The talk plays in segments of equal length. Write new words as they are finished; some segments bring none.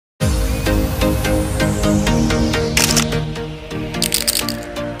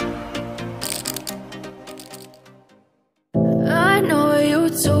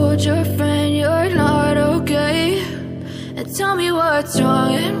told your friend you're not okay? And tell me what's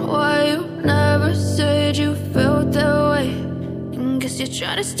wrong and why you never said you felt that way. And guess you're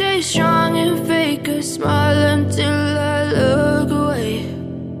trying to stay strong and fake a smile until I look away.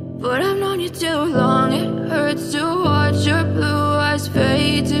 But I've known you too long, it hurts to watch your blue eyes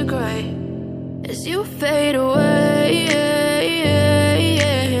fade to gray as you fade away,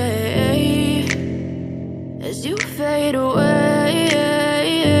 as you fade away.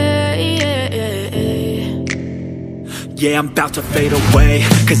 Yeah, I'm about to fade away,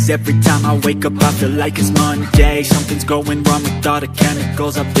 cause every time I wake up I feel like it's Monday. Something's going wrong with all the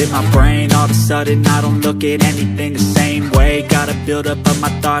chemicals up in my brain. All of a sudden I don't look at anything the same way. Got a buildup of my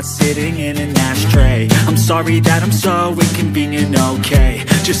thoughts sitting in an ashtray. I'm sorry that I'm so inconvenient, okay?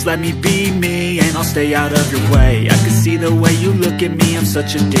 Just let me be me and I'll stay out of your way. I can see the way you look at me, I'm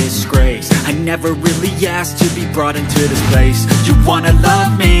such a disgrace. I never really asked to be brought into this place. You wanna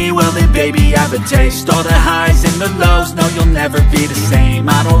love me? Well then baby I have a taste. All the highs and the lows, no, you'll never be the same.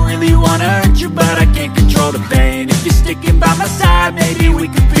 I don't really wanna hurt you, but I can't control the pain. If you're sticking by my side, maybe we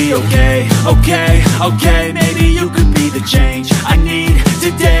could be okay. Okay, maybe you could be the change I need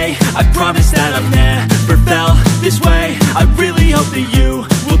today. I promise that I've never felt this way. I really hope that you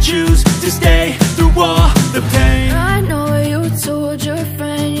will choose to stay through all the pain. I know you told your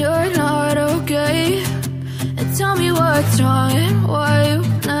friend you're not okay. And tell me what's wrong and why you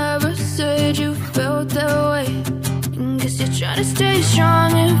never said you felt that way. Guess you're trying to stay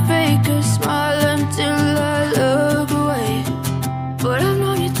strong and fake a smile until I look away. But I've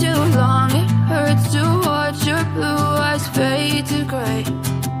known you too long, it hurts to watch your blue eyes fade to gray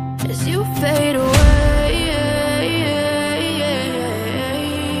as you fade away,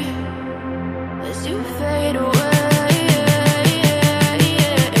 as you fade away,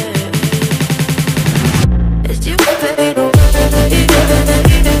 as you fade away.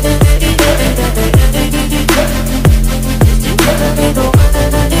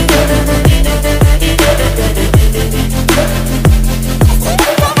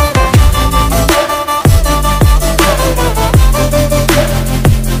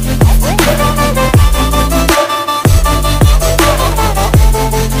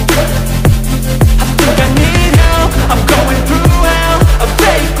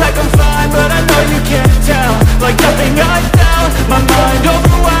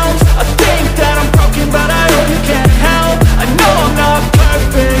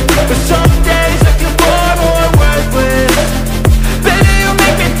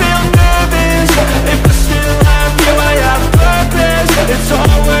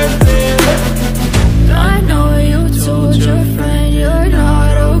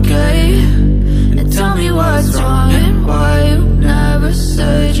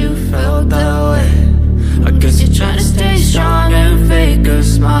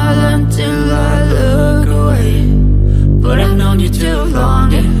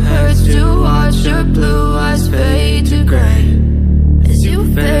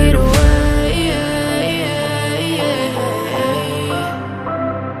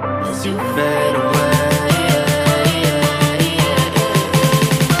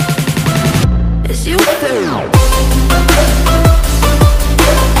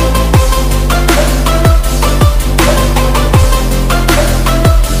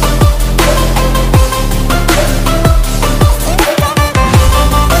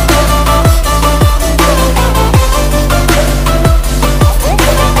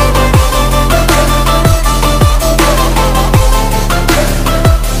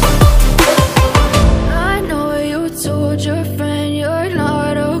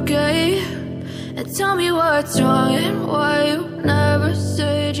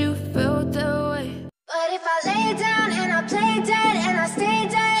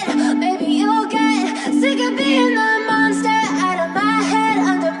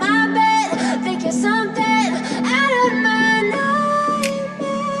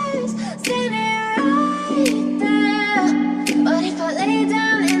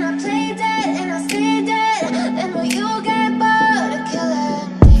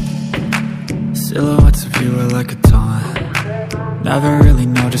 Silhouettes of you are like a taunt. Never really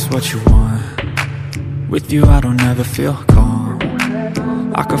know just what you want. With you I don't ever feel calm.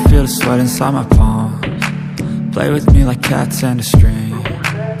 I can feel the sweat inside my palms. Play with me like cats and a string.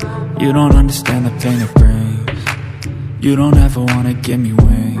 You don't understand the pain it brings. You don't ever wanna give me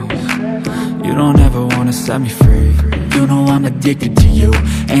wings. You don't ever wanna set me free. You know I'm addicted to you,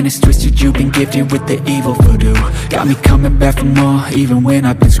 and it's twisted, you've been gifted with the evil voodoo. Got me coming back for more, even when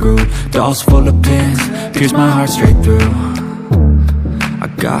I've been screwed. Dolls full of pins, pierce my heart straight through. I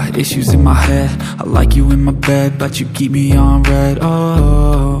got issues in my head. I like you in my bed, but you keep me on red.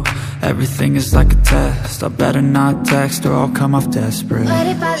 Oh, everything is like a test. I better not text or I'll come off desperate. But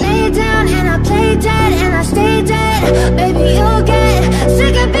if I lay down and I play dead and I stay dead, baby, you'll get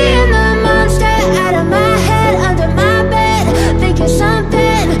sick of being the monster out of my head, under my bed, thinking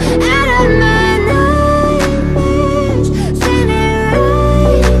something out of my nightmares, standing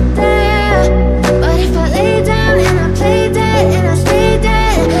right there. But if I lay down and I play dead and I stay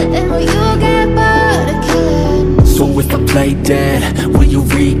dead, then will you get bored of killing? So if I play dead, will you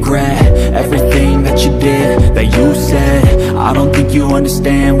regret everything that you did, that you said? I don't think you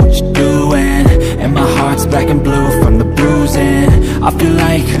understand what you're doing, and my heart's black and blue from the bruising. I feel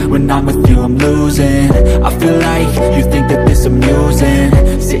like when I'm with you I'm losing. I feel like you think that this amusing,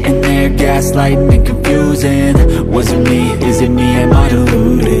 sitting there gaslighting and confusing. Was it me? Is it me? Am I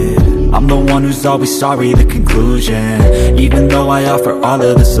deluded? I'm the one who's always sorry, the conclusion, even though I offer all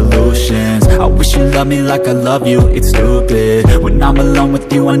of the solutions. I wish you loved me like I love you, it's stupid. When I'm alone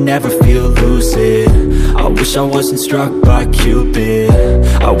with you I never feel lucid. I wish I wasn't struck by Cupid.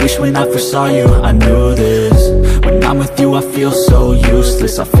 I wish when I first saw you I knew this. When I'm with you I feel so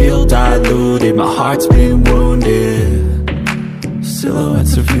useless, I feel diluted, my heart's been wounded.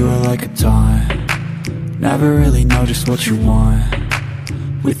 Silhouettes of you are like a taunt, never really know just what you want.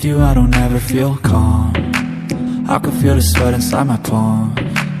 With you I don't ever feel calm, I can feel the sweat inside my palm.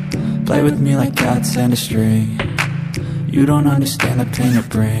 Play with me like cats and a string, you don't understand the pain it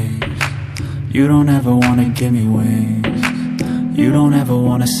brings. You don't ever wanna give me wings, you don't ever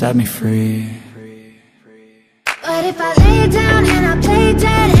wanna set me free. But if I lay down and I play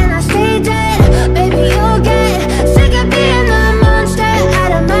dead and I stay dead, baby, you'll get